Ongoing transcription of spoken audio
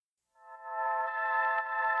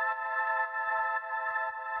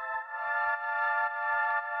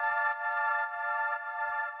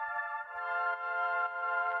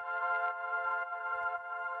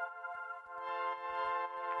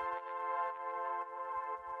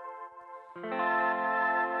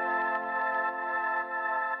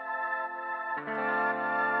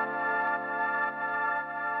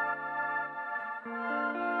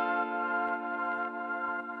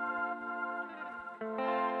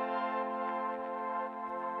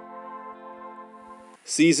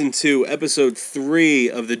Season 2, Episode 3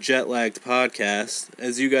 of the Jet Lagged Podcast.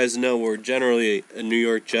 As you guys know, we're generally a New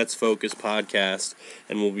York Jets-focused podcast,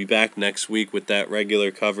 and we'll be back next week with that regular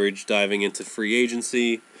coverage, diving into free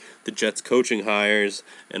agency, the Jets coaching hires,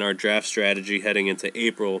 and our draft strategy heading into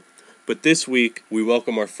April. But this week, we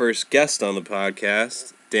welcome our first guest on the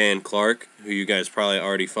podcast, Dan Clark, who you guys probably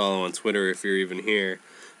already follow on Twitter if you're even here.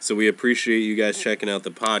 So we appreciate you guys checking out the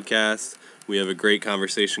podcast. We have a great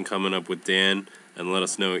conversation coming up with Dan, and let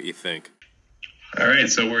us know what you think. All right,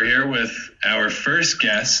 so we're here with our first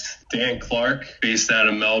guest, Dan Clark, based out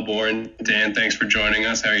of Melbourne. Dan, thanks for joining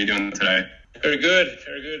us. How are you doing today? Very good.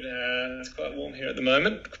 It's quite warm here at the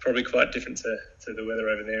moment. Probably quite different to the weather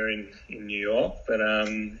over there in New York. But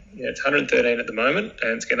it's 113 at the moment,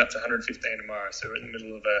 and it's getting up to 115 tomorrow. So we're in the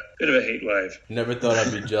middle of a bit of a heat wave. Never thought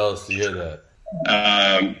I'd be jealous to hear that.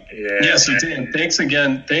 So Dan, thanks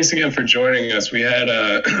again for joining us. We had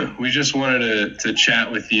we just wanted to chat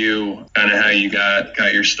with you, kind of how you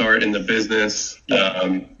got your start in the business,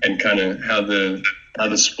 and kind of how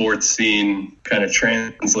the sports scene kind of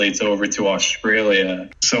translates over to Australia.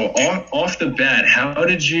 So off the bat, how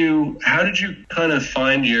did you kind of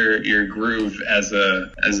find your groove as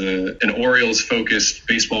an Orioles focused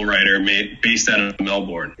baseball writer based out of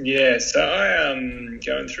Melbourne? Yeah, so I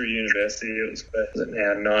going through university. It was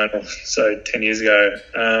now 9 or so 10 years ago.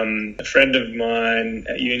 A friend of mine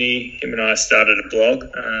at uni, him and I started a blog.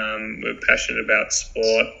 We're passionate about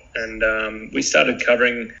sport. And we started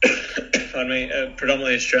covering,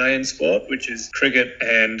 predominantly Australian sport, which is cricket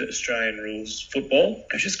and Australian rules football,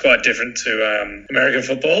 which is quite different to American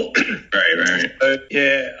football. Right.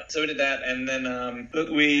 So we did that, and then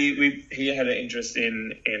he had an interest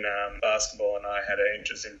in basketball, and I had an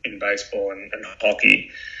interest in baseball and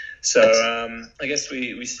hockey. So I guess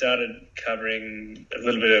we started covering a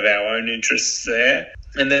little bit of our own interests there,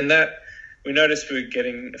 and then we noticed we were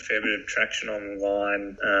getting a fair bit of traction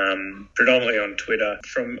online, predominantly on Twitter,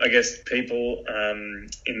 from, I guess, people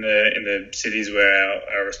in the cities where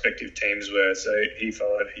our respective teams were. So he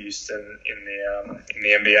followed Houston in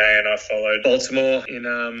the NBA, and I followed Baltimore in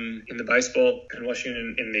the baseball, and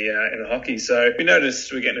Washington in the hockey. So we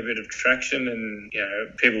noticed we're getting a bit of traction, and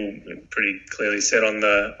people pretty clearly said on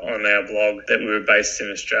our blog that we were based in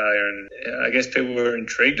Australia, and I guess people were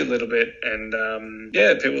intrigued a little bit, and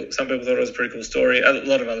some people thought it was a pretty cool story. A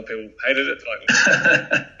lot of other people hated it.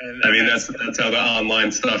 That's how the online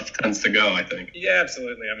stuff tends to go, I think. Yeah,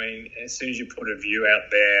 absolutely. I mean, as soon as you put a view out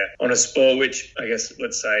there on a sport, which I guess,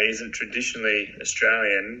 let's say, isn't traditionally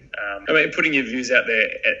Australian, putting your views out there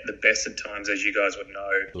at the best of times, as you guys would know,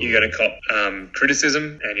 you're going to cop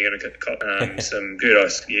criticism, and you're going to cop some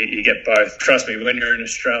kudos. You get both. Trust me, when you're in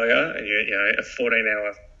Australia and you're a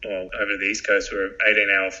 14-hour, over the East Coast, we're an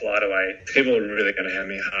 18-hour flight away, people are really going to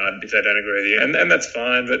hammer you hard if they don't agree with you. And that's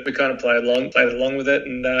fine, but we kind of played along with it,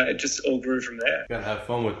 and it just all grew from there. You got to have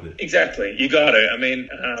fun with it. Exactly. You got to. I mean,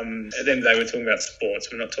 at the end of the day, we're talking about sports.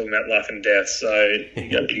 We're not talking about life and death, so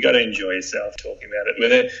you got to enjoy yourself talking about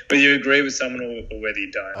it, whether you agree with someone or whether you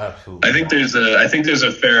don't. Absolutely. I think there's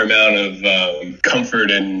a fair amount of comfort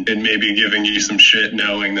in maybe giving you some shit,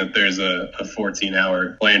 knowing that there's a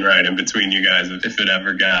 14-hour plane ride in between you guys if it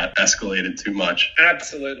ever got escalated too much.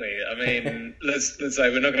 Absolutely. I mean, let's say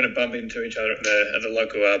we're not going to bump into each other at the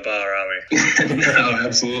local bar, are we? No,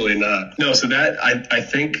 absolutely not. No, so that I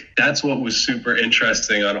think that's what was super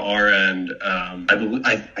interesting on our end.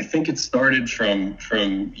 I think it started from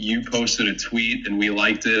you posted a tweet and we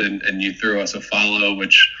liked it, and you threw us a follow,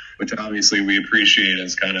 which obviously we appreciate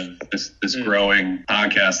as kind of this growing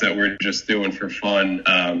podcast that we're just doing for fun.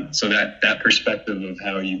 So that perspective of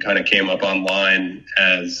how you kind of came up online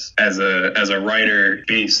as a writer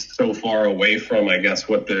based so far away from, I guess,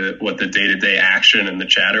 what the day-to-day action and the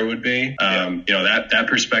chatter would be. That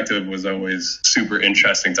perspective was always super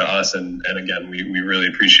interesting to us. And again, we really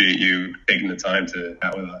appreciate you taking the time to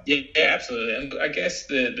chat with us. Yeah, absolutely. And I guess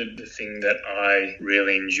the thing that I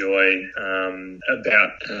really enjoy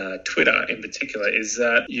about Twitter in particular is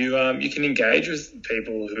that you can engage with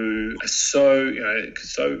people who are so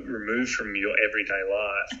removed from your everyday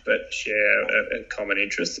life, but share a common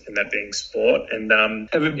interest, and that being sport. And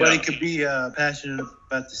everybody could be passionate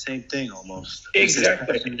about the same thing almost.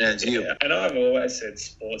 Exactly. As you. Yeah. And I've always said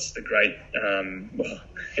sport's the great.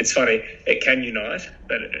 It's funny. It can unite,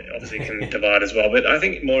 but it obviously can divide as well. But I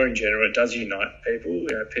think more in general, it does unite people.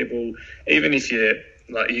 People, even if you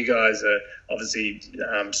guys are obviously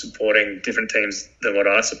supporting different teams than what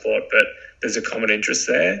I support, but there's a common interest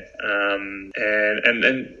there,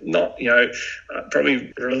 and not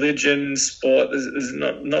probably religion, sport. There's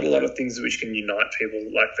not a lot of things which can unite people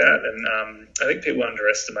like that, and I think people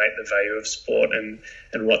underestimate the value of sport and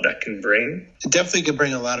what that can bring. It definitely could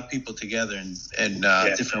bring a lot of people together in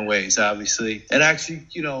different ways, obviously, and actually,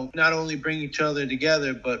 not only bring each other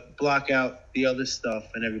together, but block out the other stuff,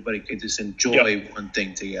 and everybody could just enjoy one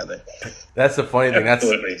thing together. That's the funny thing.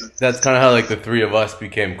 Absolutely. That's kind of how like the three of us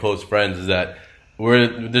became close friends. Is that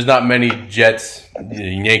there's not many Jets,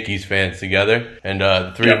 Yankees fans together, and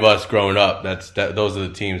the three of us growing up, those are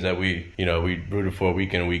the teams that we rooted for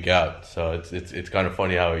week in and week out. So it's kind of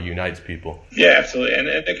funny how it unites people. Yeah, absolutely, and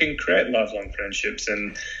it can create lifelong friendships,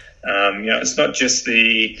 and it's not just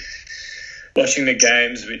the watching the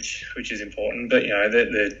games, which is important, but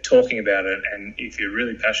they're talking about it, and if you're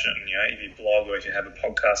really passionate, and if you blog or if you have a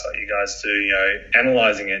podcast like you guys do,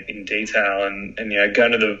 analysing it in detail, and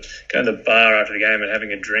going to the bar after the game and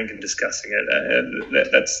having a drink and discussing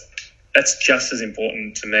it, that's just as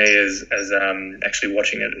important to me as actually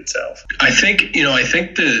watching it itself. I think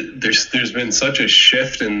there's been such a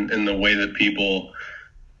shift in the way that people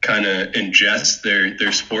kind of ingest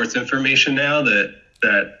their sports information now that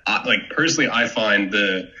personally I find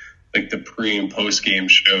the pre and post game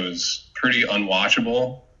shows pretty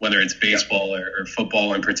unwatchable, whether it's baseball or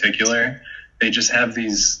football in particular. They just have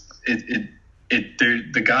these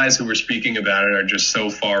the guys who were speaking about it are just so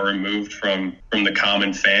far removed from the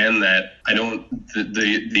common fan that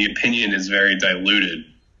the opinion is very diluted.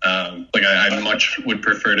 I much would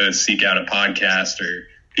prefer to seek out a podcast or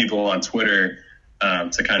people on Twitter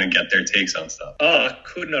to kind of get their takes on stuff. Oh, I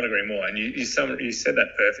could not agree more. And you said that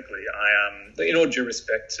perfectly. In all due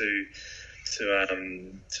respect to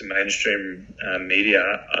mainstream media,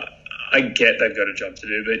 I get they've got a job to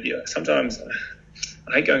do, but sometimes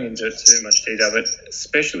I hate going into too much detail. But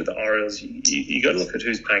especially with the Orioles, you got to look at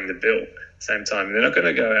who's paying the bill at the same time. They're not going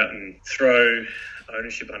to go out and throw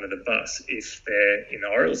ownership under the bus if they're, in the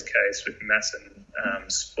Orioles' case with Masson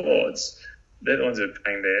Sports, they're the ones who are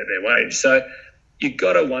paying their wage. So you've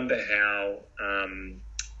got to wonder how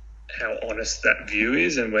honest that view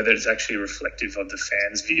is and whether it's actually reflective of the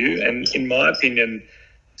fans' view. And in my opinion,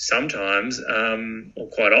 sometimes, or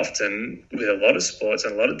quite often, with a lot of sports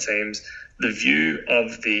and a lot of teams, the view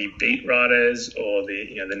of the beat writers or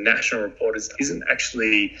the national reporters isn't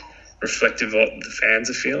actually reflective of what the fans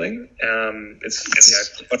are feeling. It's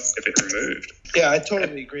quite a bit removed. Yeah, I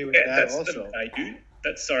totally agree with that. That's also, the value.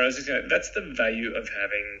 That's the value of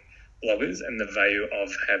having bloggers and the value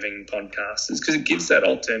of having podcasters, because it gives that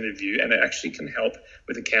alternative view and it actually can help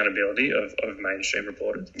with accountability of mainstream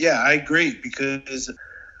reporters. Yeah, I agree, because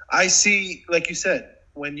I see, like you said,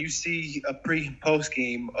 when you see a pre and post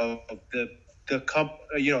game of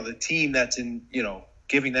the team that's in,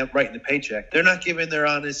 giving them right in the paycheck, they're not giving their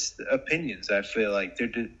honest opinions. I feel like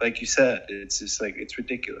they're, like you said, it's just like, it's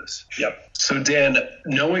ridiculous. Yep. So Dan,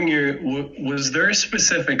 knowing was there a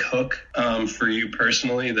specific hook for you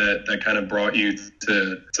personally that kind of brought you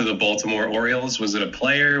to the Baltimore Orioles? Was it a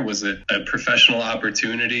player? Was it a professional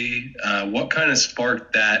opportunity? What kind of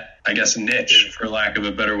sparked that, I guess, niche, for lack of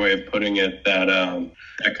a better way of putting it, that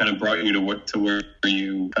kind of brought you to where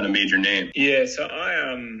you kind of made your name? Yeah, so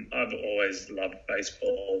I've always loved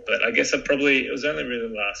baseball, but I guess it was only really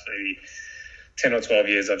the last maybe 10 or 12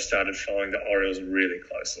 years I've started following the Orioles really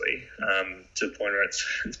closely, to the point where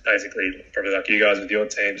it's basically probably like you guys with your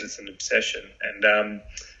teams, it's an obsession. And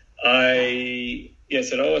I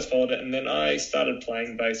always followed it, and then I started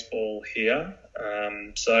playing baseball here.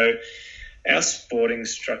 So our sporting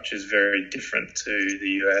structure is very different to the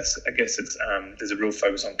US. I guess it's there's a real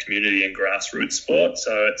focus on community and grassroots sport.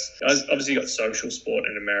 So it's obviously got social sport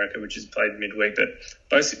in America, which is played midweek. But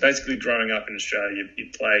basically, growing up in Australia, you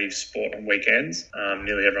play sport on weekends.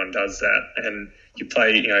 Nearly everyone does that, and you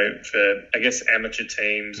play, for I guess amateur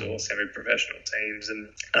teams or semi-professional teams.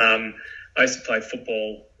 And I used to play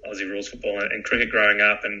football, Aussie rules football, and cricket growing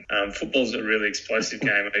up. And football's a really explosive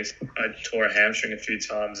game. I tore a hamstring a few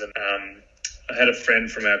times, and I had a friend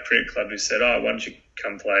from our cricket club who said, why don't you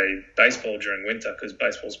come play baseball during winter, because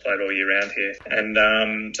baseball's played all year round here.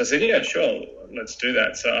 And so I said, yeah, sure, let's do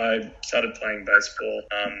that. So I started playing baseball,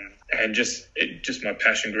 and just my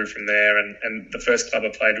passion grew from there. And the first club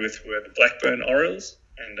I played with were the Blackburn Orioles,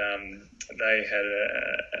 and they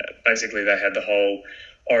had the whole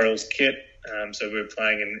Orioles kit. So we were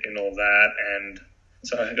playing in all that, and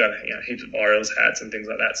so I got heaps of Orioles hats and things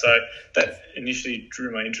like that. So that initially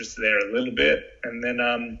drew my interest there a little bit. And then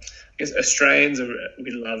I guess Australians, we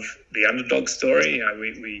love the underdog story.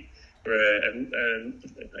 We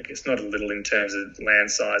I guess not a little in terms of land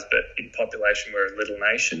size, but in population, we're a little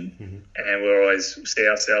nation, and we always see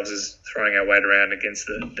ourselves as throwing our weight around against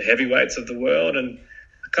the heavyweights of the world. And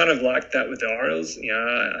I kind of like that with the Orioles. You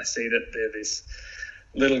know, I see that they're this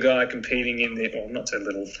little guy competing in well, not so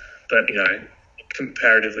little, but, you know,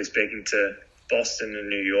 comparatively speaking to Boston and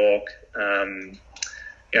New York.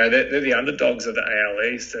 You know, they're the underdogs of the AL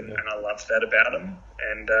East, and I love that about them.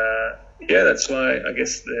 And, yeah, that's why I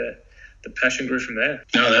guess the passion grew from there.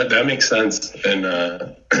 No, that makes sense. And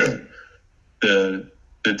the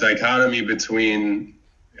dichotomy between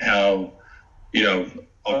how, you know,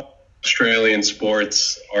 Australian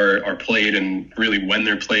sports are played, and really when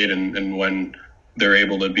they're played and when they're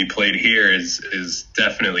able to be played here is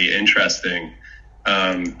definitely interesting.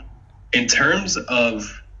 In terms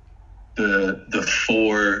of the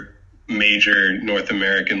four major North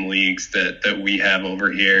American leagues that we have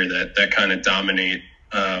over here that kind of dominate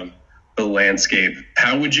the landscape,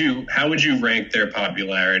 how would you rank their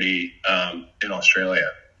popularity in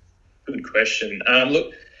Australia? Good question.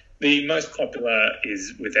 Look, the most popular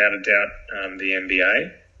is without a doubt the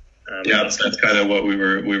NBA. Yeah, that's kind of what we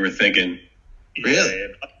were thinking. Really? Yeah,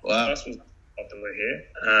 Wow. Plus was popular here.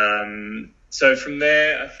 So from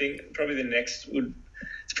there, I think probably the next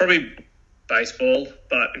it's probably baseball,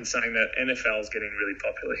 but in saying that, NFL is getting really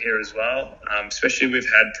popular here as well. Especially we've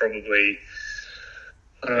had probably,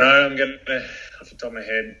 I don't know, I'm going to, off the top of my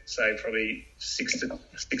head, say probably six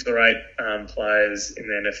or eight players in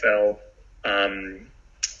the NFL,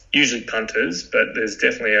 usually punters, but there's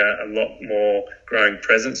definitely a lot more growing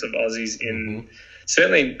presence of Aussies in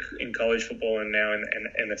certainly in college football and now in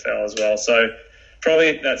NFL as well. So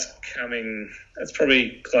probably that's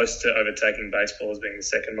probably close to overtaking baseball as being the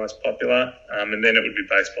second most popular, and then it would be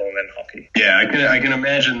baseball and then hockey. Yeah, I can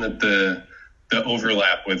imagine that the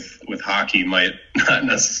overlap with hockey might not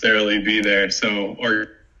necessarily be there so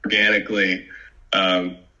organically,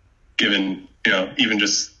 given, you know, even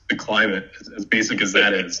just the climate, as basic as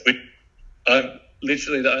that is.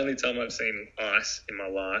 Literally the only time I've seen ice in my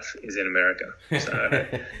life is in America. So,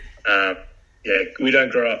 yeah, we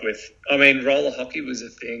don't grow up with. I mean, roller hockey was a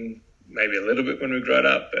thing maybe a little bit when we grew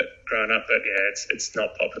up, but yeah, it's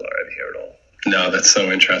not popular over here at all. No, that's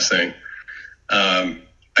so interesting. I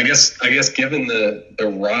guess given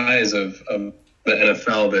the rise of the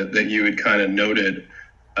NFL that you had kind of noted,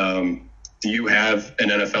 do you have an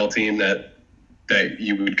NFL team that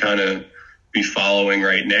you would kind of be following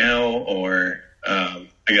right now, or I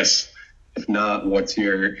guess if not, what's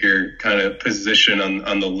your kind of position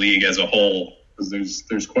on the league as a whole? Because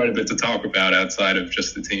there's quite a bit to talk about outside of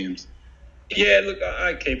just the teams. Yeah, look,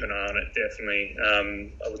 I keep an eye on it, definitely.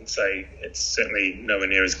 I wouldn't say it's certainly nowhere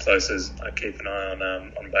near as close as I keep an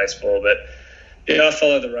eye on baseball, but yeah, I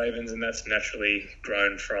follow the Ravens, and that's naturally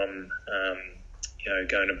grown from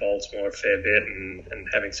going to Baltimore a fair bit and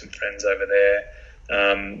having some friends over there.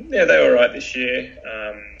 Yeah, they were all right this year.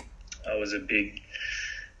 I was a big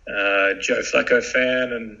Joe Flacco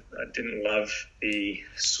fan, and I didn't love the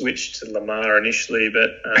switch to Lamar initially,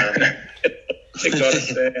 but it got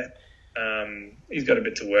us there. He's got a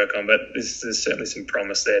bit to work on, but there's certainly some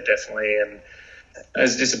promise there, definitely. And it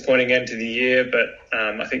was a disappointing end to the year, but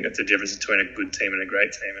I think that's the difference between a good team and a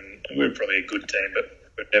great team. And we're probably a good team, but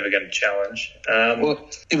we're never going to challenge. Well,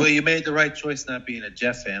 you made the right choice not being a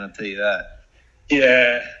Jeff fan, I'll tell you that.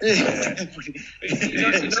 Yeah. There's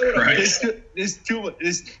too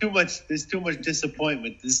much disappointment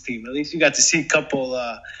with this team. At least you got to see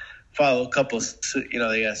follow a couple. You know,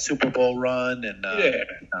 they got a Super Bowl run, and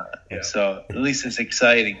so at least it's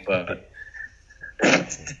exciting. But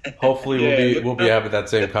hopefully we'll be having that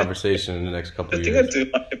same conversation in the next couple of years. The thing I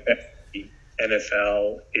do like about the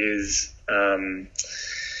NFL is, I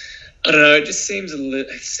don't know, it just seems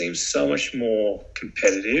so much more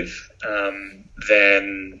competitive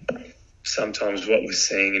than sometimes what we're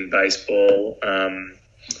seeing in baseball.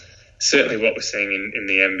 Certainly what we're seeing in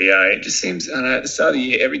the NBA. It just seems, at the start of the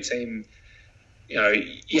year, every team,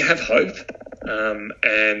 you have hope.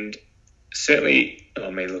 And certainly, I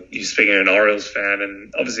mean, look, you're speaking of an Orioles fan,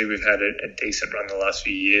 and obviously we've had a decent run the last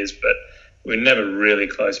few years, but we're never really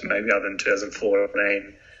close, maybe other than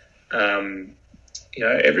 2014.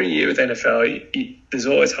 Every year with NFL, there's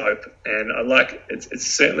always hope, and I like it. It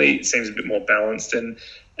certainly seems a bit more balanced, and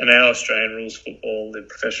our Australian rules football, the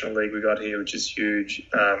professional league we got here, which is huge.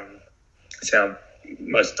 It's our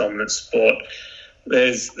most dominant sport.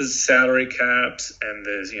 There's salary caps, and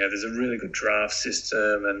there's a really good draft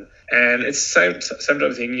system, and it's the same type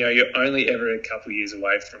of thing. You're only ever a couple of years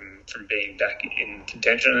away from being back in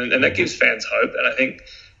contention, and that gives fans hope. And I think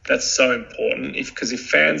that's so important. Because if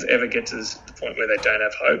fans ever get to the point where they don't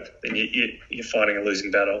have hope, then you're fighting a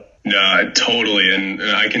losing battle. No, totally. And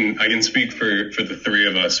I can speak for the three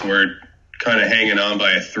of us. We're kind of hanging on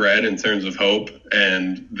by a thread in terms of hope,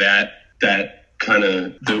 and that kind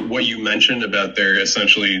of what you mentioned about there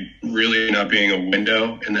essentially really not being a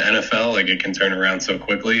window in the NFL, like it can turn around so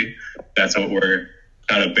quickly. That's what we're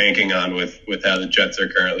kind of banking on with how the Jets are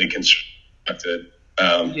currently constructed.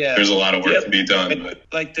 There's a lot of work to be done. But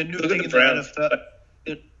like the new thing in the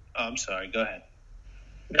NFL. I'm sorry. Go ahead.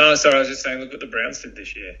 No, sorry. I was just saying, look what the Browns did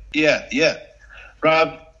this year. Yeah.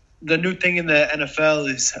 Rob, the new thing in the NFL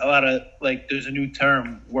is a lot of, like, there's a new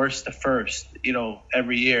term, worst to first,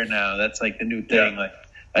 every year now. That's like the new thing. Yeah. Like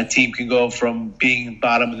a team can go from being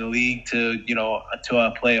bottom of the league to, to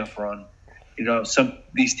a playoff run. Some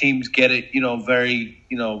these teams get it, very,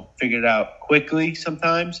 figured out quickly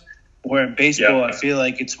sometimes. Where in baseball, I feel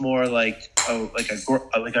like it's more like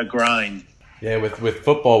a grind. Yeah, with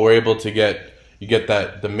football, we're able to get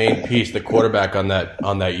the main piece, the quarterback on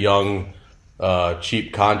that young,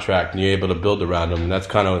 cheap contract, and you're able to build around him. And that's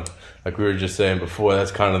kind of like we were just saying before.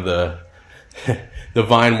 That's kind of the the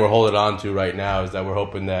vine we're holding on to right now, is that we're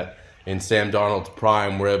hoping that in Sam Darnold's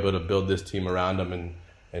prime, we're able to build this team around him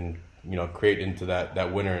and create into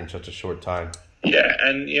that winner in such a short time. Yeah,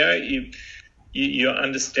 and you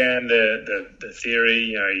understand the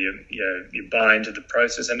theory, you buy into the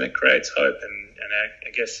process, and it creates hope. And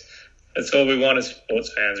I guess that's all we want as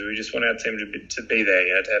sports fans. We just want our team to be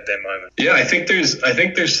there, to have their moment. Yeah, I think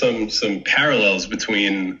there's some parallels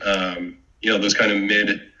between those kind of mid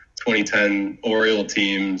 2010 Oriole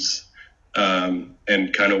teams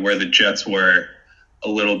and kind of where the Jets were a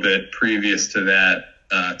little bit previous to that,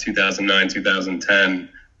 2009, 2010.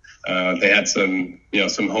 They had some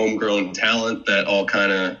homegrown talent that all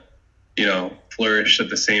kind of, flourished at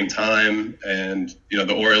the same time. And,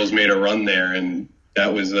 the Orioles made a run there, and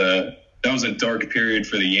that was a dark period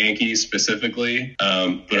for the Yankees specifically.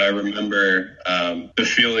 But I remember the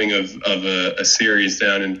feeling of a series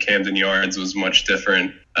down in Camden Yards was much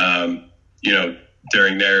different,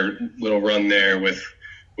 during their little run there with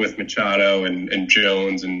Machado and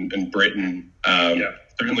Jones and Britton.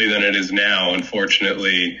 Certainly than it is now,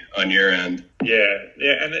 unfortunately, on your end. Yeah,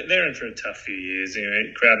 and they're in for a tough few years.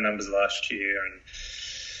 Crowd numbers last year, and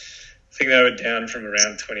I think they were down from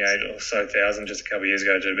around 28 or so thousand just a couple of years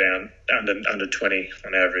ago to about under 20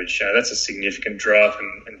 on average. That's a significant drop,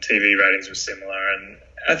 and TV ratings were similar. And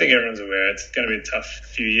I think everyone's aware it's going to be a tough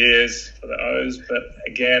few years for the O's. But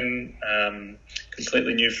again,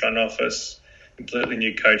 completely new front office, completely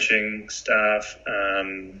new coaching staff,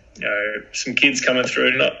 some kids coming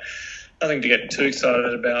through, nothing to get too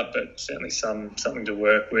excited about, but certainly something to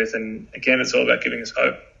work with. And again, it's all about giving us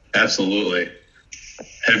hope. Absolutely.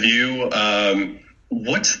 Have you,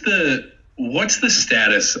 what's the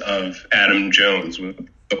status of Adam Jones with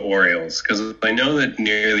the Orioles? Because I know that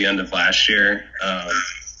near the end of last year,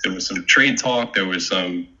 there was some trade talk, there was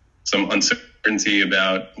some uncertainty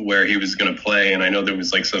about where he was going to play. And I know there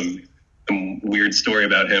was like some weird story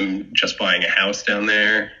about him just buying a house down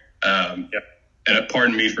there. And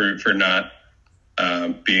pardon me for not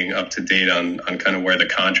being up to date on kind of where the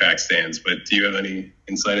contract stands, but do you have any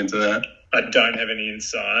insight into that? I don't have any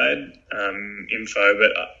inside info,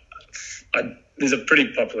 but there's a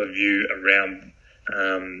pretty popular view around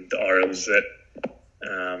the Orioles that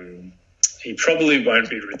he probably won't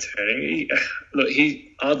be returning.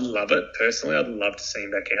 I'd love it personally. I'd love to see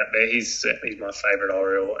him back out there. He's my favourite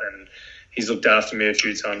Oriole, and he's looked after me a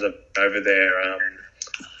few times I've been over there.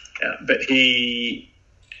 But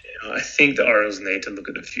I think the Orioles need to look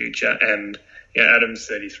at the future. And Adam's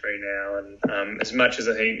 33 now, and as much as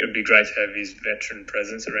I think it would be great to have his veteran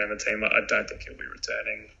presence around the team, I don't think he'll be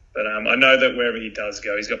returning. But I know that wherever he does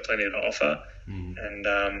go, he's got plenty to offer. And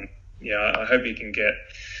I hope he can get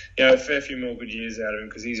a fair few more good years out of him,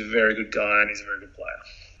 because he's a very good guy and he's a very good player.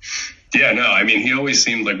 Yeah, no, I mean, he always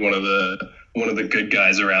seemed like one of the good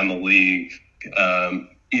guys around the league.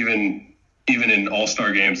 Even in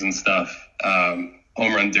All-Star games and stuff,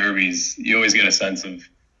 home run derbies, you always get a sense of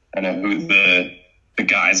kind of who the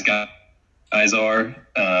guys are,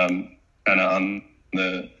 kind of on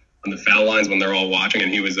the foul lines when they're all watching,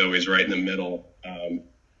 and he was always right in the middle.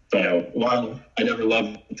 While I never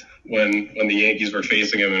loved when the Yankees were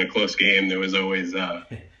facing him in a close game, there was always a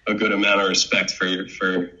good amount of respect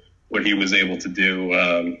for what he was able to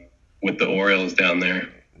do with the Orioles down there.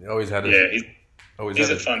 He always had he's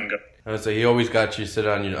a fun guy. I would say he always got you sit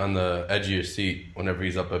on the edge of your seat whenever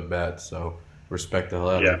he's up at bat. So respect the hell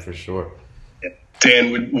out of him for sure. Yeah.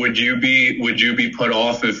 Dan, would you be put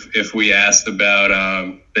off if we asked about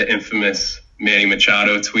the infamous Manny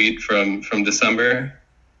Machado tweet from December?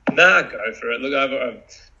 Nah, go for it. Look, I've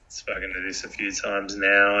spoken to this a few times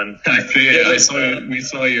now, and we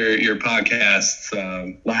saw your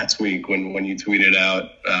podcast last week when you tweeted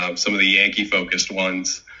out some of the Yankee focused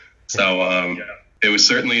ones. So it was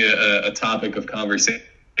certainly a topic of conversation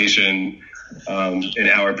in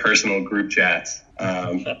our personal group chats.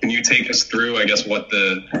 Can you take us through, I guess, what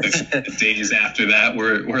the days after that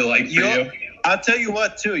were like for you? I'll tell you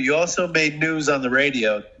what, too. You also made news on the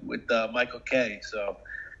radio with Michael Kay. So.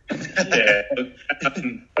 Yeah. What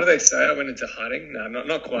do they say? I went into hiding? No,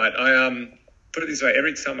 not quite. I put it this way.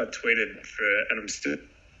 Every time I tweeted and I'm still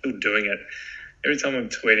doing it. Every time I'm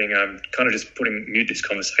tweeting, I'm kind of just mute this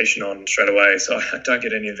conversation on straight away, so I don't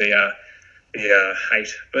get any of the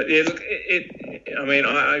hate. But yeah, look,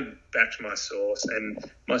 I backed my source, and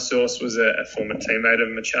my source was a former teammate of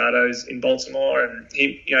Machado's in Baltimore, and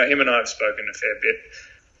him and I have spoken a fair bit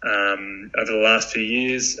over the last few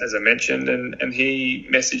years, as I mentioned, and he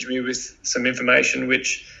messaged me with some information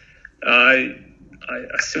which I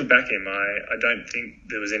still back him. I don't think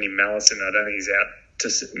there was any malice in it. I don't think he's out to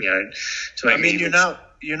make. I mean,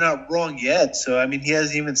 you're not wrong yet. So I mean, he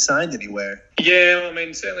hasn't even signed anywhere. Yeah, I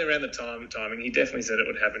mean, certainly around the timing, he definitely said it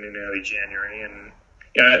would happen in early January, and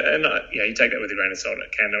you take that with a grain of salt.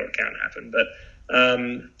 It can or it can't happen, but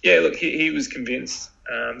look, he was convinced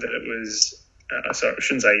that it was. Sorry, I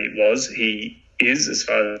shouldn't say he was. He is, as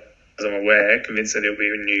far as I'm aware, convinced that he'll be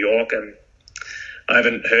in New York, and I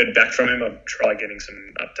haven't heard back from him. I've tried getting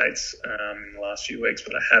some updates in the last few weeks,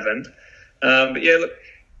 but I haven't. But yeah, look,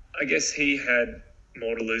 I guess he had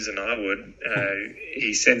more to lose than I would.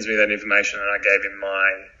 He sends me that information, and I gave him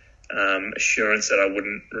my assurance that I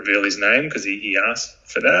wouldn't reveal his name because he asked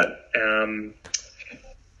for that.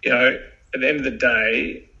 At the end of the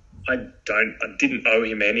day, I didn't owe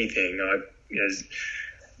him anything.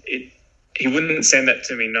 He wouldn't send that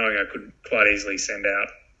to me knowing I could quite easily send out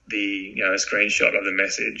the a screenshot of the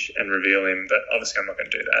message and reveal him, but obviously I'm not going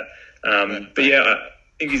to do that. But yeah, I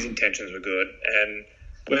think his intentions were good, and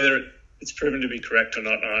whether it's proven to be correct or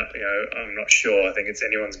not, I'm not sure. I think it's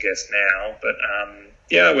anyone's guess now, but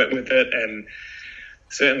I went with it, and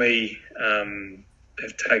certainly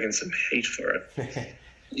have taken some heat for it.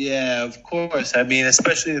 Yeah, of course. I mean,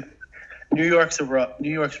 especially New York's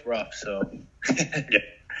rough. So, yeah.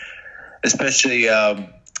 Especially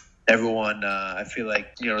everyone. I feel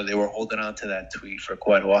like they were holding on to that tweet for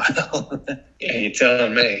quite a while. Yeah, you're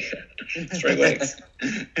telling me. 3 weeks.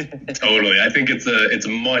 Totally. I think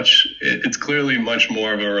it's clearly much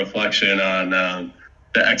more of a reflection on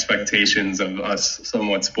the expectations of us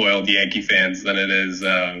somewhat spoiled Yankee fans than it is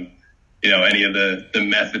any of the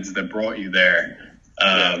methods that brought you there.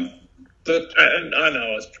 Look, I know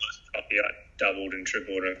I was probably doubled and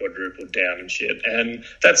tripled and quadrupled down and shit, and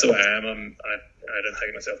that's the way I am. I don't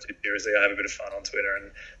take myself too seriously. I have a bit of fun on Twitter,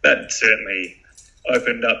 and that certainly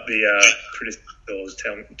opened up the criticism doors.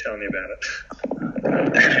 Tell me about it.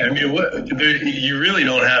 I mean, you really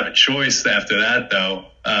don't have a choice after that, though.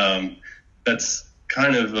 That's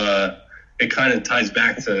kind of it. Kind of ties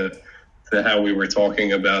back to how we were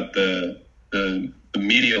talking about the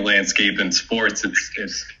media landscape in sports.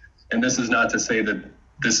 And this is not to say that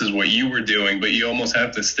this is what you were doing, but you almost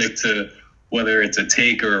have to stick to whether it's a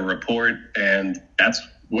take or a report, and that's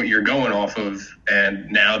what you're going off of. And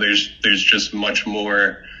now there's just much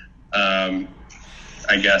more, I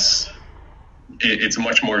guess it's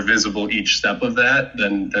much more visible each step of that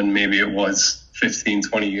than maybe it was 15,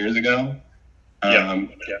 20 years ago.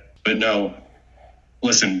 But no,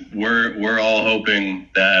 listen, we're all hoping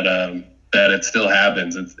that it still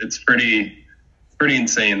happens. It's pretty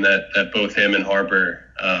insane that both him and Harper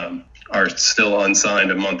are still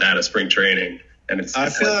unsigned a month out of spring training, and it's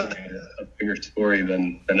a bigger story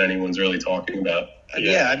than anyone's really talking about.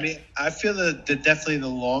 Yeah, I mean, I feel that definitely the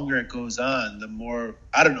longer it goes on, the more,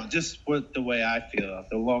 I don't know, just the way I feel.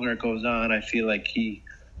 The longer it goes on, I feel like he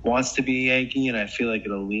wants to be a Yankee, and I feel like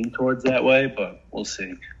it'll lean towards that way, but we'll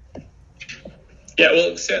see. Yeah,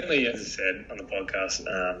 well, certainly, as I said on the podcast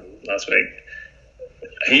last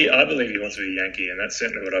week, I believe he wants to be a Yankee, and that's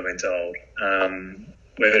certainly what I've been told.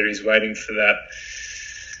 Whether he's waiting for that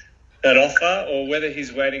offer, or whether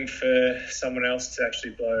he's waiting for someone else to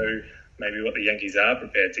actually blow maybe what the Yankees are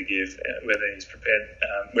prepared to give,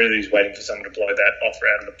 whether he's waiting for someone to blow that offer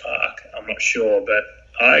out of the park, I'm not sure. But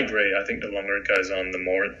I agree. I think the longer it goes on, the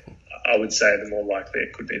more likely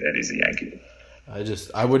it could be that he's a Yankee.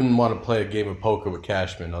 I wouldn't want to play a game of poker with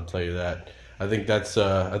Cashman. I'll tell you that. I think there's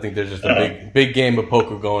just a big game of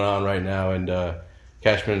poker going on right now, and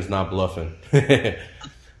Cashman's not bluffing.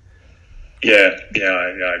 Yeah,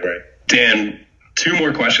 I agree. Dan, two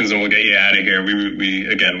more questions and we'll get you out of here. We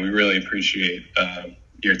really appreciate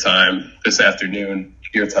your time this afternoon,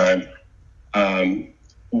 your time.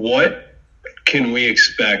 What can we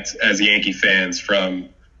expect as Yankee fans from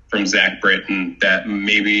Zach Britton that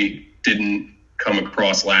maybe didn't come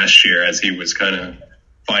across last year as he was kind of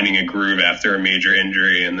finding a groove after a major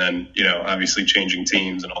injury and then, obviously changing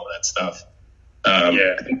teams and all that stuff?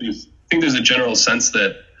 I think there's a general sense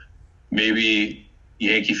that maybe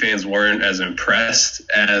Yankee fans weren't as impressed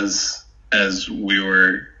as we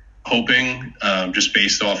were hoping, just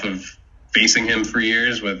based off of facing him for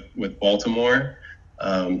years with Baltimore.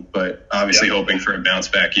 But obviously hoping for a bounce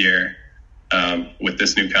back year with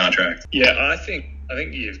this new contract. Yeah, I think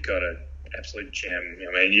you've got an absolute gem.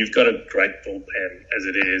 I mean, you've got a great bullpen as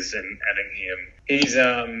it is, and adding him, he's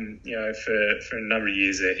for a number of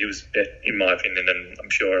years there, he was, in my opinion, and I'm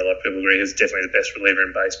sure a lot of people agree, he's definitely the best reliever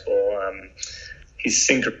in baseball. He's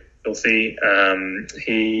sinker filthy.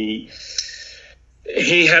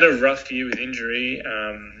 He had a rough year with injury.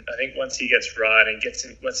 I think once he gets right and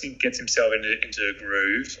once he gets himself into a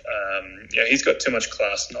groove, he's got too much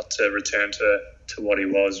class not to return to what he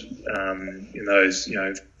was in those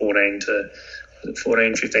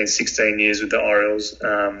 14, 15, 16 years with the Orioles.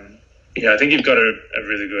 I think you've got a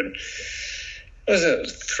really good. What was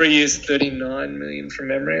it? 3 years, $39 million from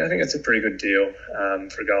memory. I think that's a pretty good deal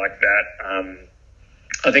for a guy like that.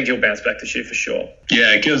 I think he'll bounce back this year for sure.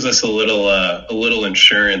 Yeah, it gives us a little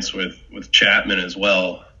insurance with Chapman as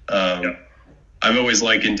well. I've always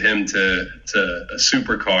likened him to a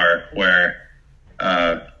supercar where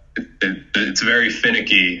it's very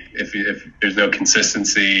finicky if there's no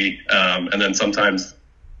consistency, and then sometimes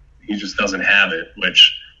he just doesn't have it.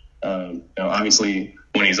 Which obviously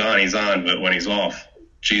when he's on, but when he's off,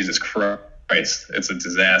 Jesus Christ, it's a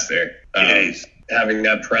disaster. Having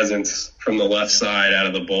that presence from the left side out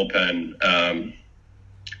of the bullpen,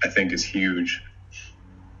 I think is huge.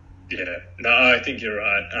 Yeah, no, I think you're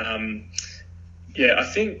right. I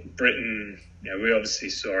think Britton, we obviously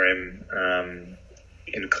saw him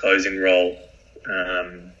in a closing role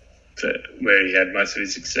where he had most of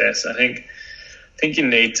his success. I think you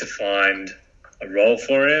need to find a role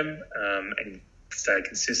for him and stay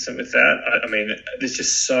consistent with that. I mean, there's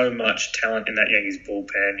just so much talent in that Yankees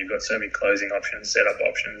bullpen. You've got so many closing options, setup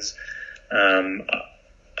options.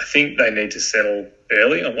 I think they need to settle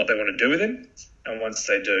early on what they want to do with him. And once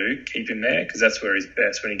they do, keep him there, because that's where he's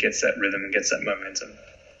best, when he gets that rhythm and gets that momentum.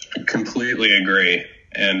 Completely agree.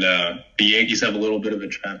 And the Yankees have a little bit of a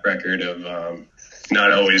track record of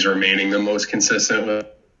not always remaining the most consistent with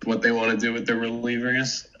what they want to do with their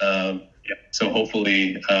relievers. So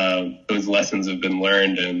hopefully those lessons have been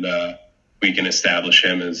learned, and we can establish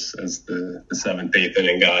him as the seventh, eighth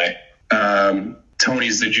inning guy.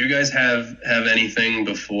 Tony's, did you guys have anything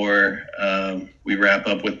before we wrap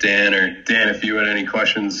up with Dan? Or Dan, if you had any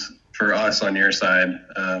questions for us on your side,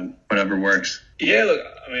 whatever works. Yeah, look,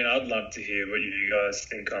 I mean, I'd love to hear what you guys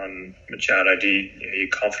think on Machado. Are you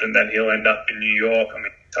confident that he'll end up in New York? I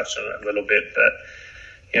mean, touched on it a little bit,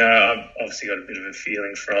 but I've obviously got a bit of a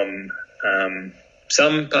feeling from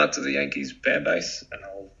some parts of the Yankees fan base, and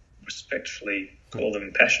I'll respectfully call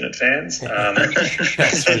them passionate fans.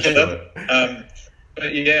 That's for sure.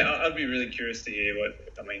 But yeah, I'd be really curious to hear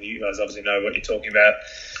you guys obviously know what you're talking about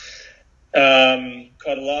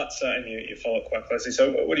quite a lot, so, and you follow it quite closely.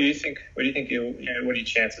 So what do you think? What are your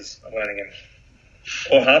chances of landing him?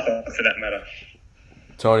 Or Harper, for that matter?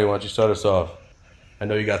 Tony, why don't you start us off? I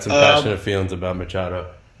know you got some passionate feelings about Machado.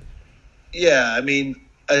 Yeah, I mean,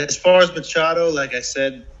 as far as Machado, like I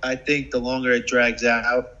said, I think the longer it drags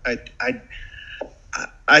out,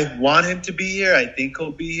 I want him to be here. I think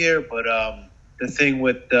he'll be here, but the thing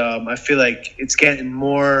with I feel like it's getting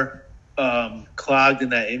more clogged in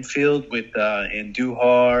that infield with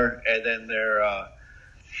Andujar, and then they're I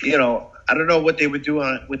don't know what they would do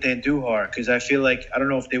with Andujar, because I feel like I don't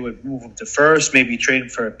know if they would move him to first, maybe trade him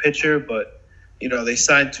for a pitcher, but they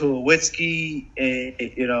signed Tulowitzki, and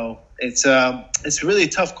it's really a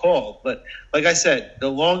tough call. But like I said, the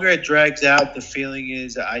longer it drags out, the feeling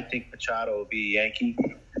is I think Machado will be a Yankee.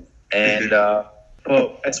 And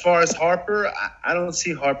but as far as Harper, I don't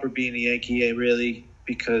see Harper being a Yankee really,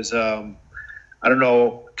 because I don't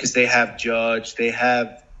know, because they have Judge, they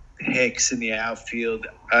have Hicks in the outfield,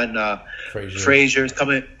 and Frazier's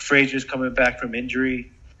coming back from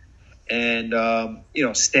injury. And,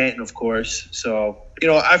 Stanton, of course. So,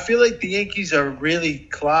 I feel like the Yankees are really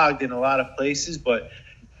clogged in a lot of places. But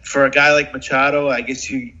for a guy like Machado, I guess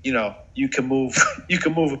you can move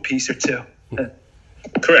a piece or two.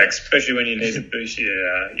 Correct, especially when you need to boost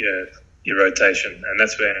your rotation, and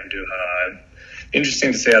that's where Andujar.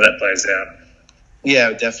 Interesting to see how that plays out.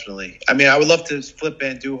 Yeah, definitely. I mean, I would love to flip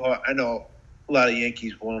Andujar. I know a lot of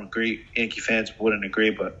Yankees won't agree. Yankee fans wouldn't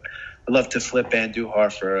agree, but I'd love to flip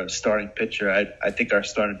Andujar for a starting pitcher. I think our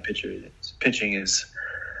starting pitching is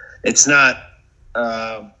it's not.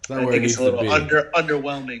 I think it's a little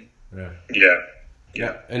underwhelming.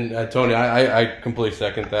 Yeah. And Tony, I completely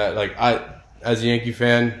second that. Like as a Yankee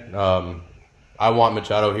fan, I want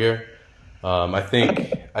Machado here. I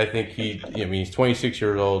think he's 26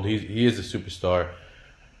 years old. He is a superstar.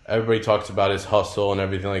 Everybody talks about his hustle and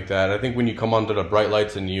everything like that. I think when you come under the bright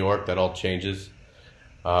lights in New York, that all changes.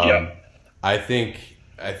 I think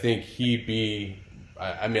he'd be.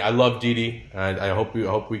 I mean, I love Didi, and I hope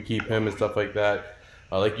we keep him and stuff like that.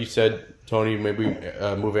 Like you said, Tony, maybe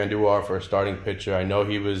move Andujar for a starting pitcher. I know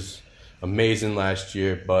he was amazing last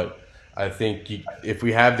year, but I think if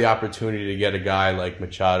we have the opportunity to get a guy like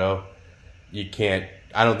Machado,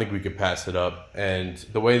 I don't think we could pass it up. And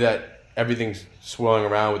the way that everything's swirling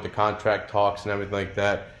around with the contract talks and everything like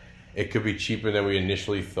that, it could be cheaper than we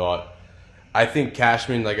initially thought. I think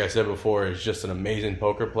Cashman, like I said before, is just an amazing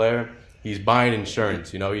poker player. He's buying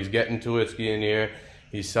insurance. He's getting Tulowitzki in here.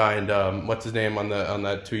 He signed what's his name on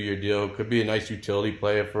that 2-year deal. Could be a nice utility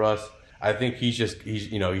player for us. I think he's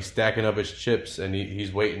stacking up his chips and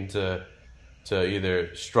he's waiting to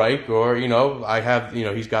either strike or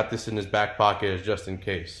he's got this in his back pocket just in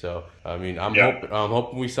case. So I mean I'm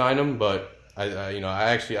hoping we sign him, but I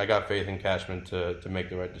got faith in Cashman to make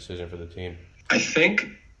the right decision for the team. I think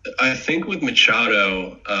with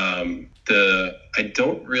Machado, I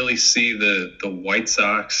don't really see the White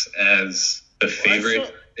Sox as the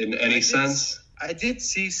favorite in any sense. I did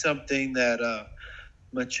see something that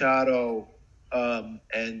Machado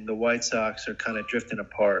and the White Sox are kind of drifting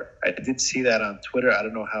apart. I did see that on Twitter. I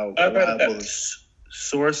don't know how reliable the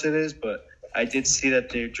source it is, but I did see that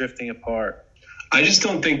they're drifting apart. I just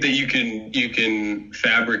don't think that you can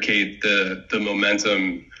fabricate the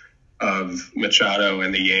momentum of Machado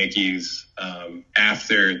and the Yankees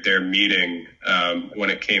after their meeting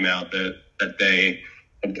when it came out that they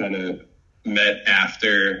had kind of met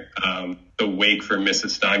after the wake for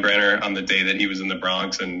Mrs. Steinbrenner on the day that he was in the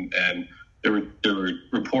Bronx, and there were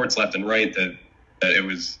reports left and right that it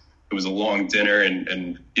was a long dinner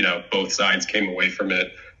and both sides came away from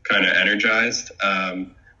it kind of energized.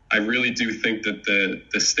 I really do think that the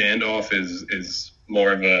standoff is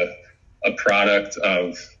more of a product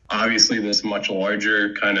of obviously this much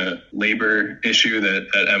larger kind of labor issue that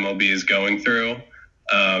MLB is going through.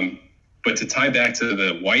 But to tie back to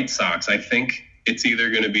the White Sox, I think it's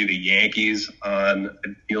either going to be the Yankees on a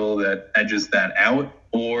deal that edges that out,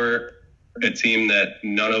 or a team that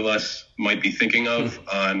none of us might be thinking of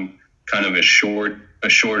on kind of a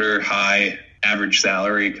shorter, high average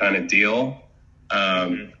salary kind of deal.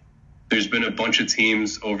 There's been a bunch of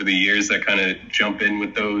teams over the years that kind of jump in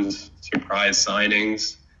with those surprise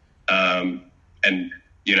signings. And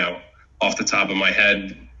off the top of my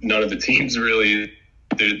head, none of the teams really,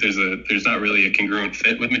 there's not really a congruent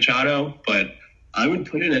fit with Machado, but I would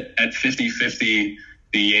put it at 50-50,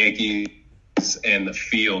 the Yankees and the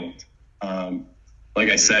field. Like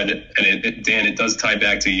I said, and Dan, it does tie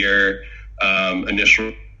back to your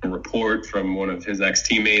initial report from one of his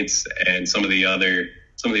ex-teammates and some of the other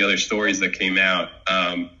stories that came out.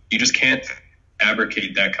 You just can't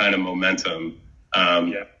fabricate that kind of momentum.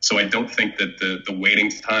 So I don't think that the waiting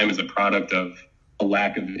time is a product of a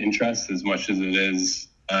lack of interest as much as it is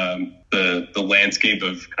the landscape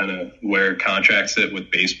of kind of where contracts sit with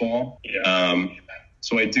baseball.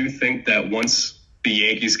 So I do think that once the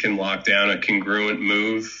Yankees can lock down a congruent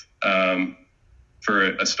move for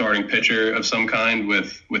a starting pitcher of some kind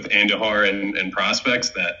with Andujar and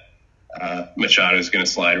prospects, that Machado is going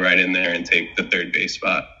to slide right in there and take the third base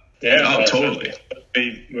spot. Yeah, totally.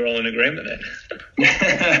 We're all in agreement then.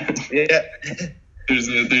 Yeah,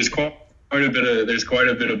 there's quite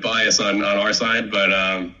a bit of bias on our side, but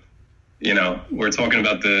we're talking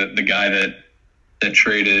about the guy that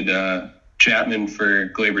traded Chapman for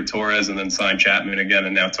Gleyber Torres and then signed Chapman again,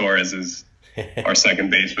 and now Torres is our second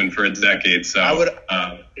baseman for a decade. So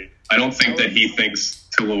I don't think that he thinks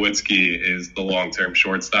Tulowitzki is the long-term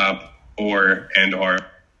shortstop or Andujar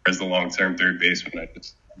as the long-term third baseman.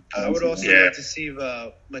 I would also like to see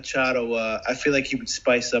Machado. I feel like he would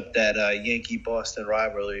spice up that Yankee-Boston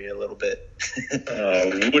rivalry a little bit.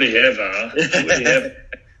 Would he ever?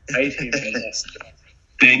 Hate him in Boston.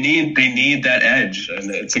 They need that edge,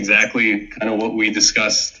 and it's exactly kind of what we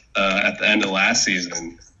discussed at the end of last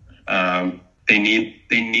season. They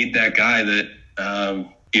need that guy that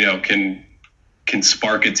can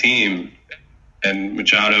spark a team, and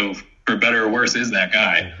Machado, for better or worse, is that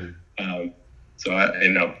guy. So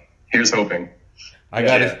here's hoping. I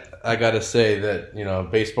gotta say that, you know,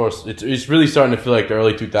 baseball, it's really starting to feel like the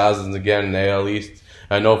early 2000s again in the AL East.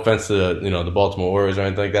 No offense to, you know, the Baltimore Orioles or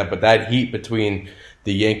anything like that, but that heat between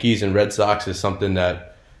the Yankees and Red Sox is something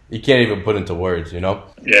that you can't even put into words, you know?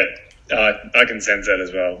 Yeah, I can sense that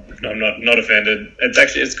as well. I'm not offended.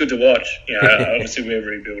 It's good to watch. You know, obviously we're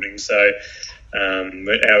rebuilding, so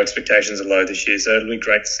our expectations are low this year. So it'll be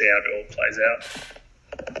great to see how it all plays out.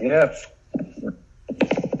 Yeah.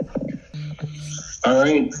 All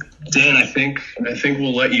right, Dan, I think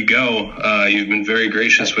we'll let you go. You've been very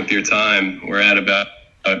gracious with your time. We're at about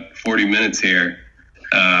 40 minutes here.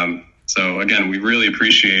 So again, we really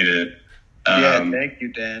appreciate it. Thank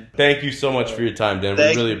you, Dan. Thank you so much for your time, Dan. We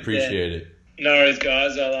really appreciate it. No worries,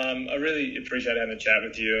 guys. I really appreciate having a chat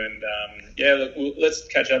with you, and let's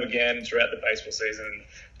catch up again throughout the baseball season and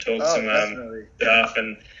talk some stuff.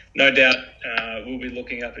 And no doubt we'll be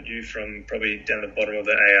looking up at you from probably down the bottom of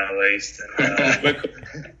the AL East,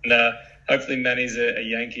 and hopefully Manny's a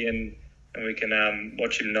Yankee, and we can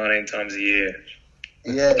watch him 19 times a year.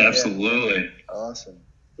 Yeah, absolutely. Yeah. Awesome.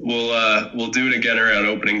 We'll do it again around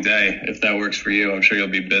opening day if that works for you. I'm sure you'll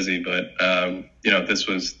be busy, but you know, this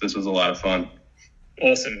was a lot of fun.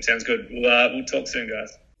 Awesome, sounds good. We'll talk soon,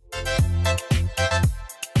 guys.